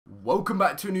Welcome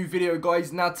back to a new video,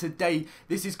 guys. Now today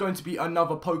this is going to be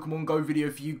another Pokemon Go video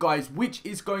for you guys, which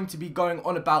is going to be going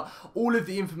on about all of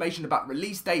the information about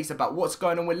release dates, about what's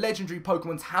going on with legendary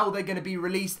Pokemons, how they're going to be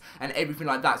released and everything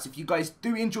like that. So if you guys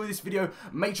do enjoy this video,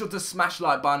 make sure to smash the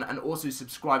like button and also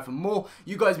subscribe for more.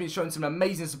 You guys have been showing some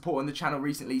amazing support on the channel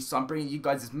recently, so I'm bringing you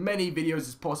guys as many videos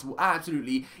as possible.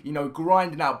 Absolutely,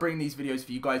 grinding out bringing these videos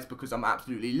for you guys because I'm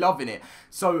absolutely loving it.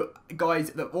 So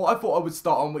guys, what I thought I would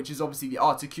start on, which is obviously the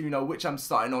Articuno, which I'm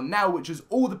starting on now, which was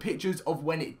all the pictures of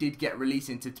when it did get released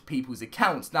into people's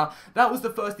accounts. Now that was the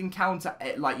first encounter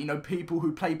people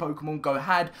who play Pokemon Go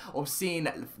had of seeing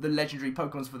the legendary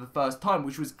Pokemons for the first time,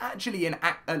 which was actually an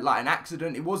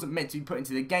accident. It wasn't meant to be put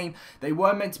into the game. They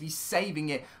were meant to be saving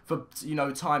it for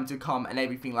time to come and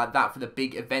everything like that for the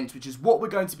big events, which is what we're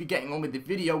going to be getting on with the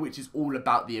video, which is all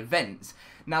about the events.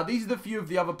 Now these are the few of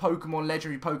the other Pokemon,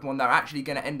 legendary Pokemon, that are actually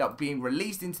going to end up being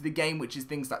released into the game, which is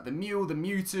things like the Mew, the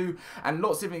Mewtwo, and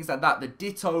lots of things like that, the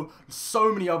Ditto,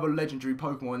 so many other legendary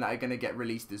Pokemon that are going to get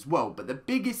released as well. But the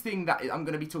biggest thing that I'm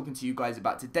going to be talking to you guys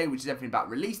about today, which is everything about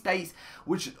release dates,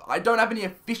 which I don't have any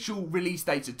official release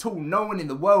dates at all. No one in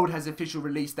the world has official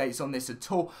release dates on this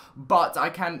at all, but I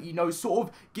can, sort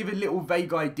of give a little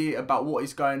vague idea about what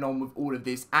is going on with all of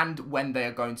this and when they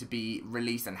are going to be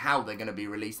released and how they're going to be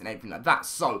released and everything like that.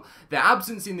 So their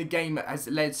absence in the game has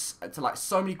led to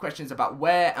so many questions about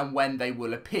where and when they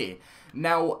will appear.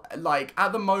 Now,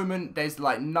 at the moment, there's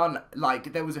none,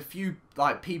 there was a few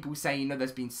people saying,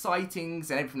 there's been sightings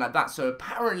and everything like that, so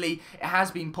apparently it has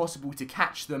been possible to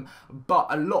catch them, but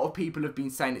a lot of people have been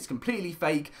saying it's completely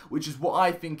fake, which is what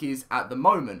I think is at the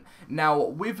moment. Now,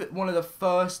 with one of the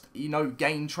first,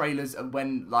 game trailers of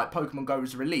when, Pokemon Go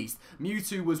was released,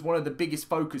 Mewtwo was one of the biggest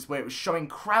focus, where it was showing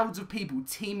crowds of people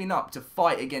teaming up to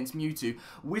fight against Mewtwo,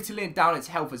 whittling down its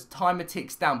health as timer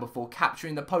ticks down before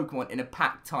capturing the Pokemon in a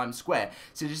packed Times Square,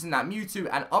 suggesting that Mewtwo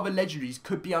and other legendaries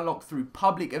could be unlocked through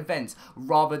public events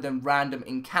rather than random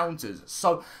encounters.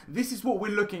 So this is what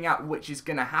we're looking at, which is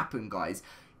going to happen, guys.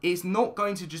 It's not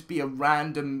going to just be a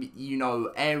random,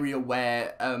 area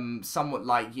where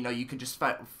someone you can just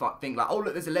think oh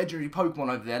look, there's a legendary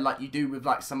Pokemon over there, like you do with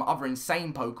some other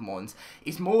insane Pokemons.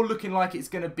 It's more looking like it's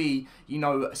going to be,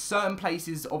 certain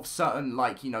places of certain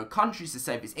countries. To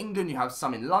say if it's England, you have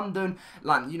some in London,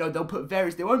 they'll put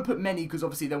various, they won't put many because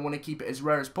obviously they want to keep it as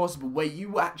rare as possible, where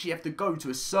you actually have to go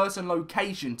to a certain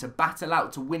location to battle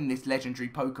out to win this legendary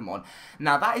Pokemon.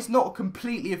 Now that is not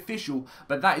completely official,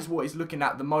 but that is what it's looking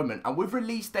at the moment. And with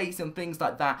release dates and things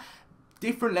like that,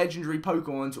 different legendary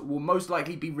Pokemons will most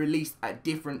likely be released at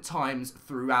different times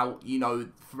throughout,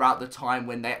 throughout the time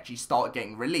when they actually start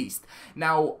getting released.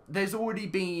 Now, there's already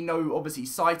been, obviously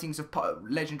sightings of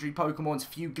legendary Pokemons, a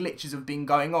few glitches have been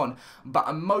going on,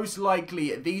 but most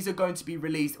likely these are going to be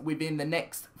released within the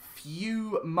next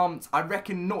few months. I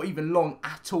reckon not even long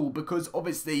at all, because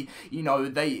obviously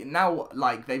they now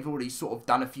they've already sort of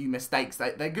done a few mistakes.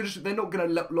 They're not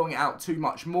going to long it out too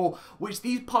much more, which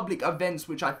these public events,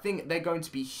 which I think they're going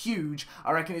to be huge,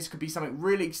 I reckon this could be something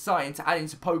really exciting to add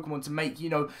into Pokemon, to make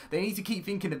they need to keep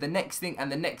thinking of the next thing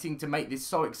and the next thing to make this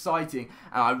so exciting.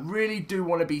 And I really do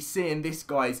want to be seeing this,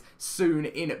 guys, soon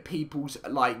in people's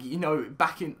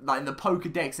back in in the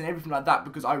Pokedex and everything like that,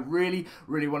 because I really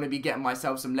want to be getting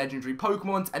myself some legendary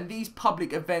Pokemons, and these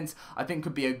public events I think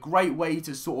could be a great way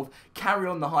to sort of carry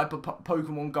on the hype of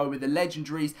Pokemon Go with the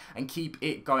legendaries and keep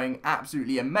it going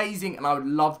absolutely amazing. And I would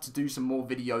love to do some more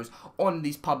videos on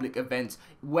these public events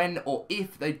when or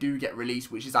if they do get released,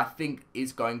 which is I think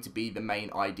is going to be the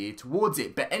main idea towards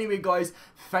it. But anyway, guys,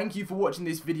 thank you for watching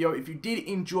this video. If you did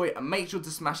enjoy it, make sure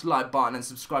to smash the like button and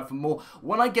subscribe for more.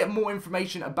 When I get more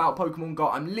information about Pokemon Go,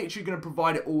 I'm literally going to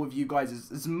provide it all with you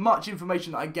guys. As much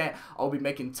information that I get, I'll be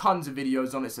making tons of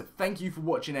videos on it. So thank you for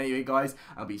watching anyway, guys.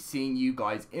 I'll be seeing you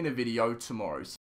guys in a video tomorrow.